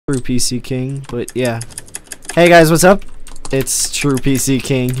True PC King, but yeah. Hey guys, what's up? It's True PC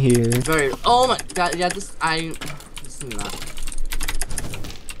King here. Oh my god, yeah, this is not.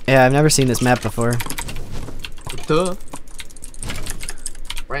 Yeah, I've never seen this map before. Duh.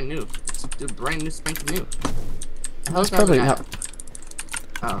 Brand new. Dude, brand new, spanking new. That's probably not.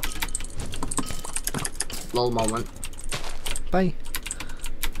 Oh. Lol moment. Bye.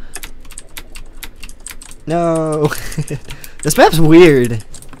 No. This map's weird.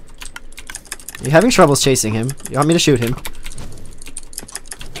 You're having troubles chasing him. You want me to shoot him?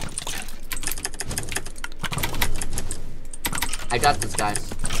 I got this, guys.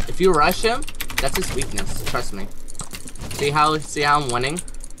 If you rush him, that's his weakness. Trust me. See how I'm winning?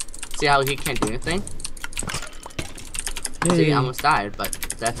 See how he can't do anything? Yay. See, I almost died, but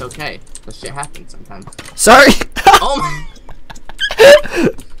that's okay. This shit happens sometimes. Sorry. Oh my.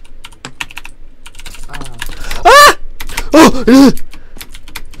 Ah! Oh!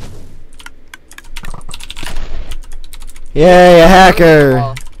 Yay, a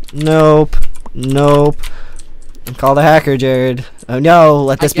hacker! Nope. Nope. I'm called a hacker, Jared. Oh no,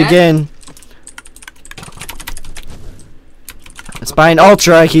 let this begin. It's by an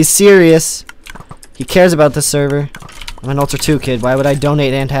Ultra, he's serious. He cares about this server. I'm an Ultra 2 kid, why would I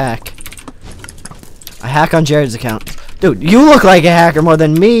donate and hack? I hack on Jared's account. Dude, you look like a hacker more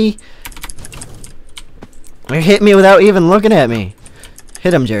than me. You hit me without even looking at me.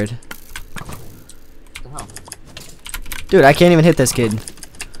 Hit him, Jared. Dude, I can't even hit this kid.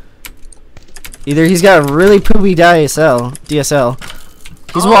 Either he's got a really poopy DSL.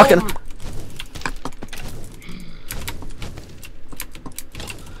 He's walking.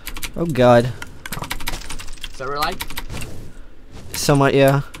 Oh god. Server like? Somewhat,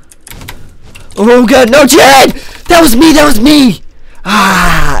 yeah. Oh god, no, Jared! That was me, that was me!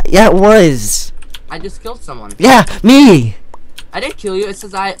 Ah, yeah, it was. I just killed someone. Yeah, me! I didn't kill you, it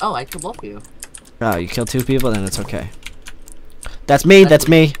says I killed both of you. Oh, you killed 2 people? Then it's okay. That's me, that's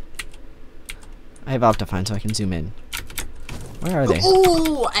me. I have Optifine so I can zoom in. Where are they?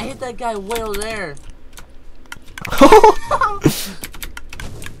 Ooh, I hit that guy way over there.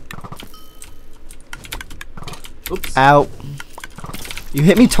 Oops. Ow. You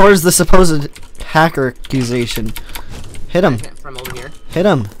hit me towards the supposed hacker accusation. Hit him. From over here. Hit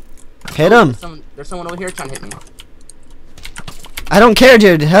him. Hit him. There's someone over here trying to hit me. I don't care,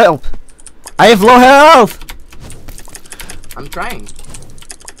 dude. Help. I have low health. I'm trying.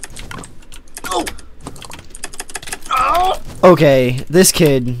 Oh! Oh! Okay, this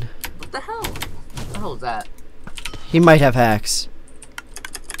kid. What the hell? What the hell is that? He might have hacks.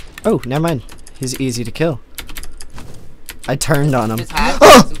 Oh, never mind. He's easy to kill. I turned on him. His hacks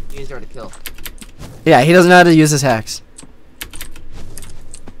Oh! is easier to kill. Yeah, he doesn't know how to use his hacks.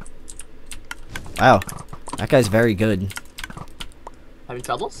 Wow. That guy's very good. Having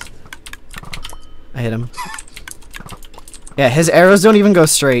troubles? I hit him. Yeah, his arrows don't even go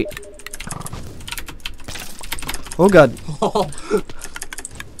straight. Oh god.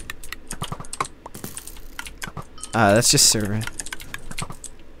 That's just server.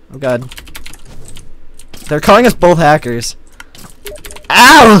 Oh god. They're calling us both hackers.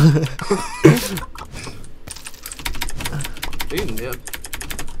 Ow! Dude.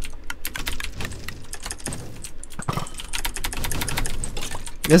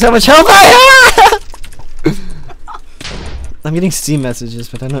 Guess how much health I have! I'm getting Steam messages,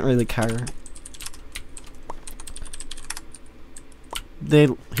 but I don't really care. He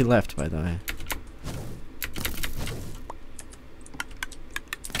left, by the way.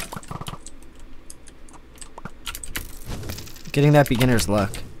 Getting that beginner's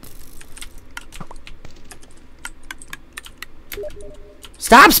luck.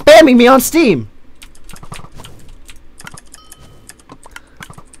 Stop spamming me on Steam!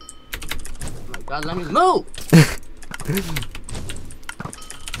 Oh my god, let me move!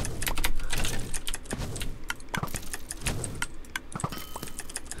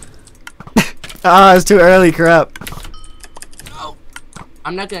 Ah, it's too early, crap. No!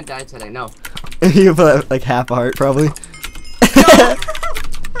 I'm not gonna die today, no. You put like half a heart, probably.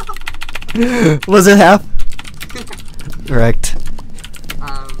 No! Was it half? Correct.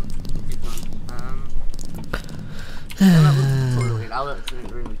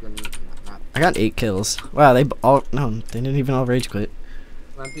 I got 8 kills. Wow, they didn't even all rage quit.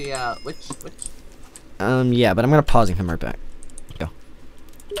 Want the which? Yeah, but I'm gonna pause and come right back. Go.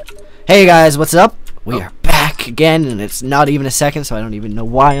 Hey guys, what's up? We are back again, and it's not even a second, so I don't even know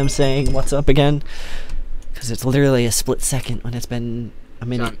why I'm saying what's up again. Because it's literally a split second when it's been a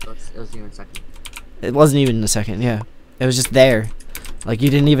minute. John, it wasn't even a second. It wasn't even a second, yeah. It was just there. Like, you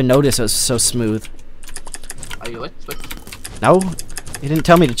didn't even notice it was so smooth. Are you what? No? You didn't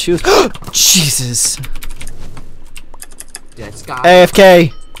tell me to choose. Jesus. Yeah, it's got.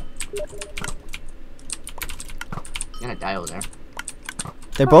 AFK. You're gonna die over there.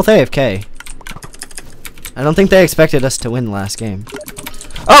 They're both AFK. I don't think they expected us to win the last game.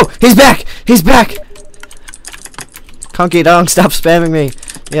 Oh, he's back! He's back! Conky Dong, stop spamming me.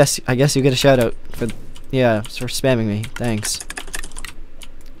 Yes, I guess you get a shout out for spamming me. Thanks.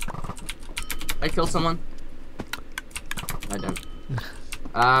 I killed someone. I didn't.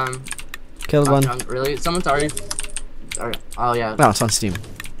 Killed one. Really? Someone's already. Oh yeah. No, it's on Steam.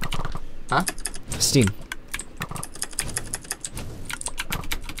 Huh? Steam.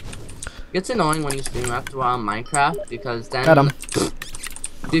 It's annoying when you stream after a while on Minecraft because then. Got him.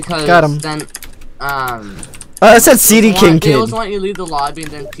 Because Got him. then. Oh, that said CD King They Kid. always want you to leave the lobby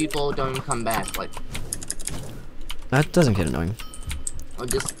and then people don't even come back. Like. That doesn't get annoying. Or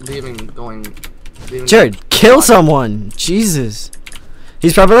just leaving. Jared, kill someone! Jesus.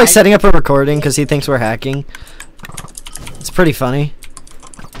 He's probably like setting up a recording because he thinks we're hacking. It's pretty funny.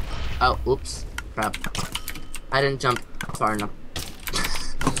 Oh, oops. Crap. I didn't jump far enough.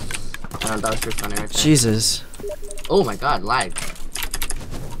 That was pretty funny right there. Jesus. Oh my god, lag.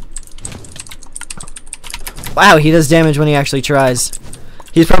 Wow, he does damage when he actually tries.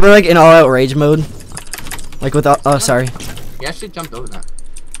 He's probably like in all-out rage mode. Like with oh, sorry. He actually jumped over that.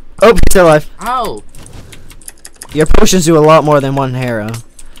 Oh, he's still alive. Ow! Your potions do a lot more than one arrow.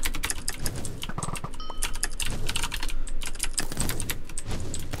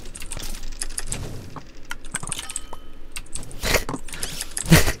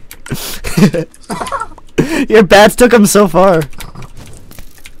 Your bats took him so far.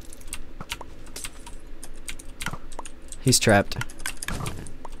 He's trapped.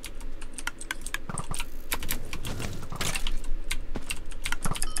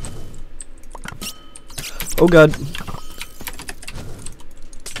 Oh god.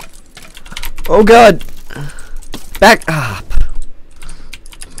 Oh god. Back up.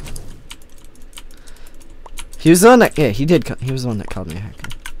 He was the one that, yeah, he was the one that called me a hacker.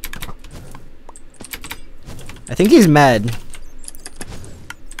 I think he's mad.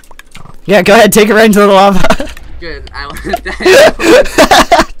 Yeah, go ahead, take it right into the lava. Good, I want to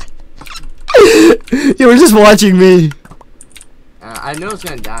die. You were just watching me. I knew I was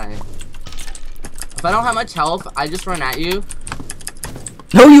gonna die. If I don't have much health, I just run at you.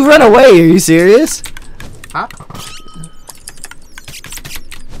 No, you run away. Are you serious? Huh?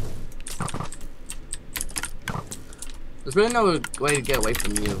 There's really no way to get away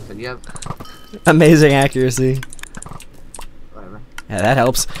from you, because you have... Amazing accuracy. Whatever. Yeah, that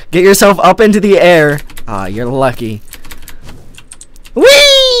helps. Get yourself up into the air. Ah, you're lucky. Whee!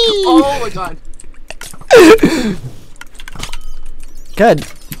 Oh my god. Good.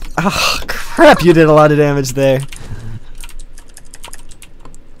 Oh, crap, you did a lot of damage there.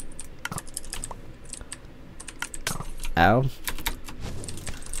 Ow.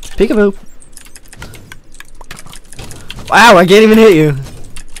 Peekaboo. Wow, I can't even hit you.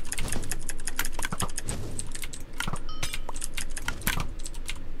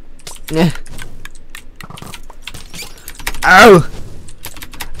 Yeah. Ow!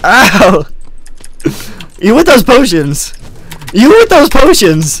 Ow! You with those potions? You with those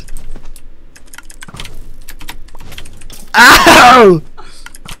potions? Ow!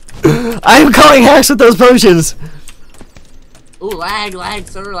 I'm calling hacks with those potions. Ooh, lag,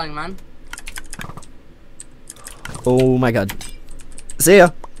 server lag, man. Oh my god. See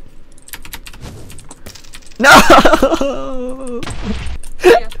ya. No!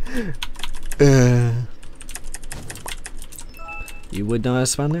 You would know how to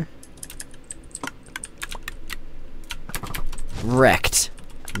spawn there? Wrecked.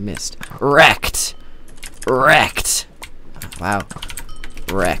 Missed. Wrecked. Wrecked. Wow.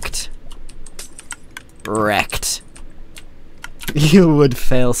 Wrecked. Wrecked. You would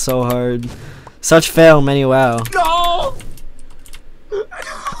fail so hard. Such fail, many wow. No! No!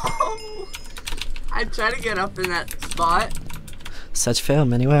 I tried to get up in that spot. Such fail,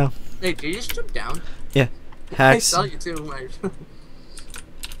 many wow. Wait, did you just jump down? Yeah. I Hacks. saw you too. Like.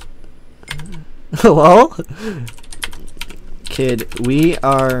 Hello? Kid, we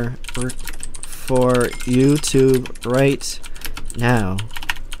are for YouTube right now.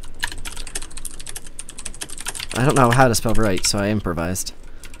 I don't know how to spell right, so I improvised.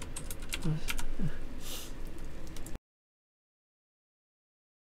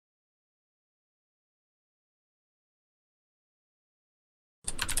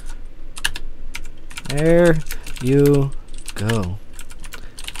 There you go.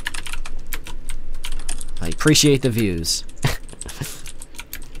 I appreciate the views.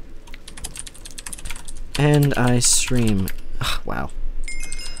 And I stream. Ugh, wow.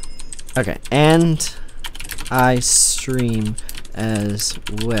 Okay, and I stream as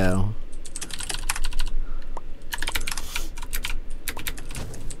well.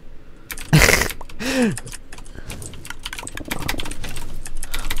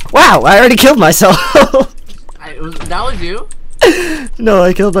 Wow, I already killed myself. That was you? No,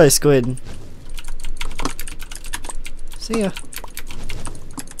 I killed my squid. See ya.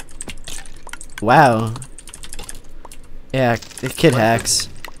 Wow. Yeah, the kid hacks.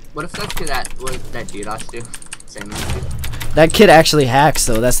 What if that kid that DDoS do? Same thing. That kid actually hacks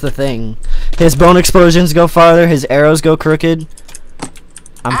though, that's the thing. His bone explosions go farther, his arrows go crooked.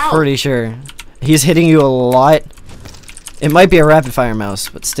 I'm Ow. pretty sure. He's hitting you a lot. It might be a rapid fire mouse,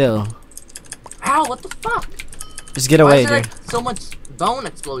 but still. Ow, what the fuck? Just get Why away, is there, dude. like, so much bone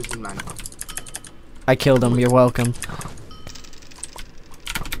explosion, man? I killed him, you're welcome.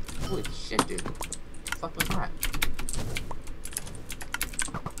 Holy shit, dude. What the fuck was that?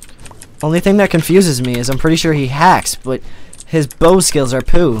 Only thing that confuses me is I'm pretty sure he hacks, but his bow skills are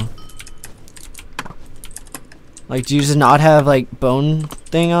poo. Like, do you just not have, like, bone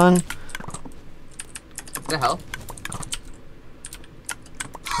thing on? What the hell?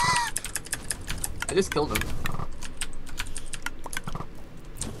 I just killed him.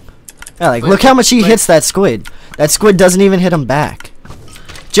 Yeah, like, Wait, look how much he wait. hits that squid. That squid doesn't even hit him back.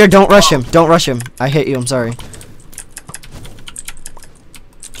 Jared, don't rush him. Don't rush him. I hit you, I'm sorry.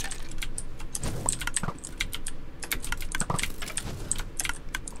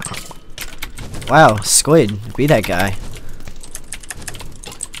 Wow, squid. Be that guy.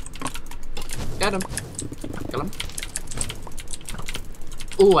 Got him. Kill him.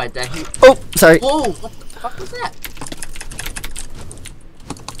 Ooh, I died. Oh, sorry. Whoa, what the fuck was that?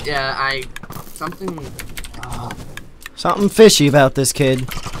 Yeah, something. Something fishy about this kid. Is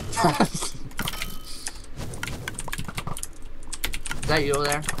that you over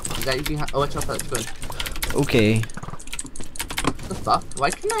there? Is that you behind? Oh, watch out, that's good. Okay. What the fuck?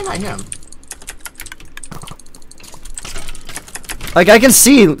 Why couldn't I not hit him? Like, I can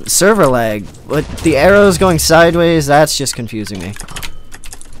see server lag, but the arrows going sideways, that's just confusing me.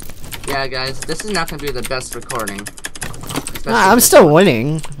 Yeah, guys, this is not gonna be the best recording. Especially Nah, I'm this still one.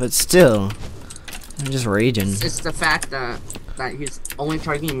 winning, but still. I'm just raging. It's the fact that he's only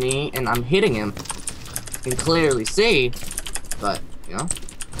targeting me and I'm hitting him. You can clearly see, but, you know.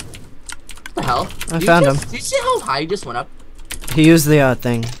 What the hell? I found him. Did you see how high he just went up? He used the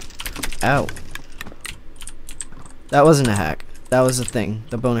thing. Ow. That wasn't a hack. That was a thing.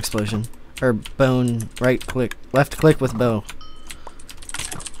 The bone explosion. Or bone right click. Left click with bow.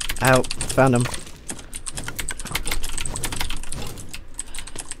 Ow. Found him.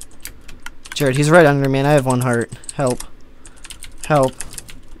 Jared, he's right under me and I have 1 heart. Help. Help.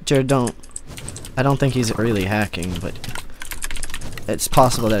 Jared, don't. I don't think he's really hacking, but it's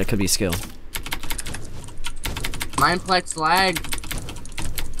possible that it could be skill. Mineplex lag.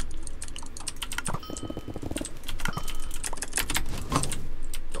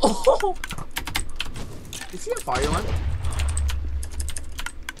 Oh! You see how far you went?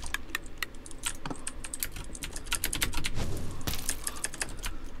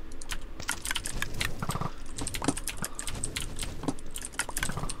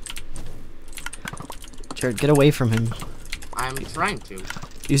 Jared, get away from him. I'm trying to.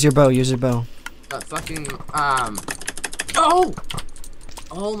 Use your bow, use your bow. Fucking, Oh!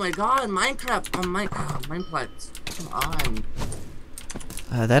 Oh my god, Minecraft! Mineplex. Come on.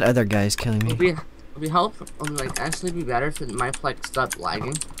 That other guy's killing me. Would we help, like, actually be better if Mineplex stopped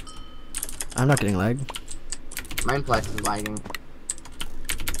lagging? I'm not getting lagged. Mineplex is lagging.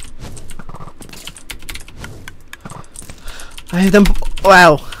 I hit them.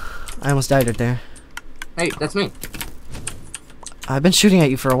 Wow. I almost died right there. Hey, that's me. I've been shooting at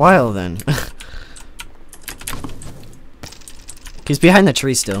you for a while then. He's behind the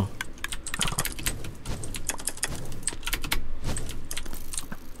tree still.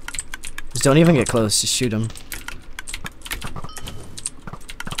 Just don't even get close, just shoot him.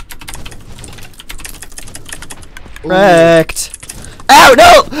 Ooh. Wrecked! Ow,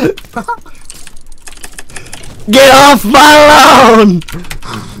 no! Get off my lawn!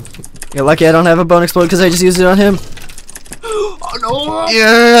 You're lucky I don't have a bone explode because I just used it on him. Oh no!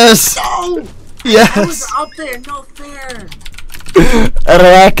 Yes! No! I was Yes! up there, no fair!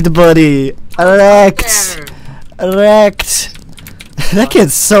 Wrecked, buddy! Wrecked! There. Wrecked! That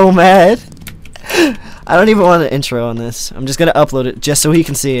kid's so mad. I don't even want an intro on this. I'm just gonna upload it just so he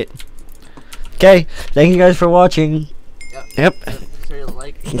can see it. Okay, thank you guys for watching. Yep. Sure you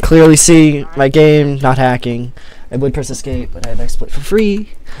like You can clearly see my game, not hacking. I would press escape, but I have exploit for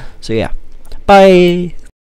free. So yeah. Bye!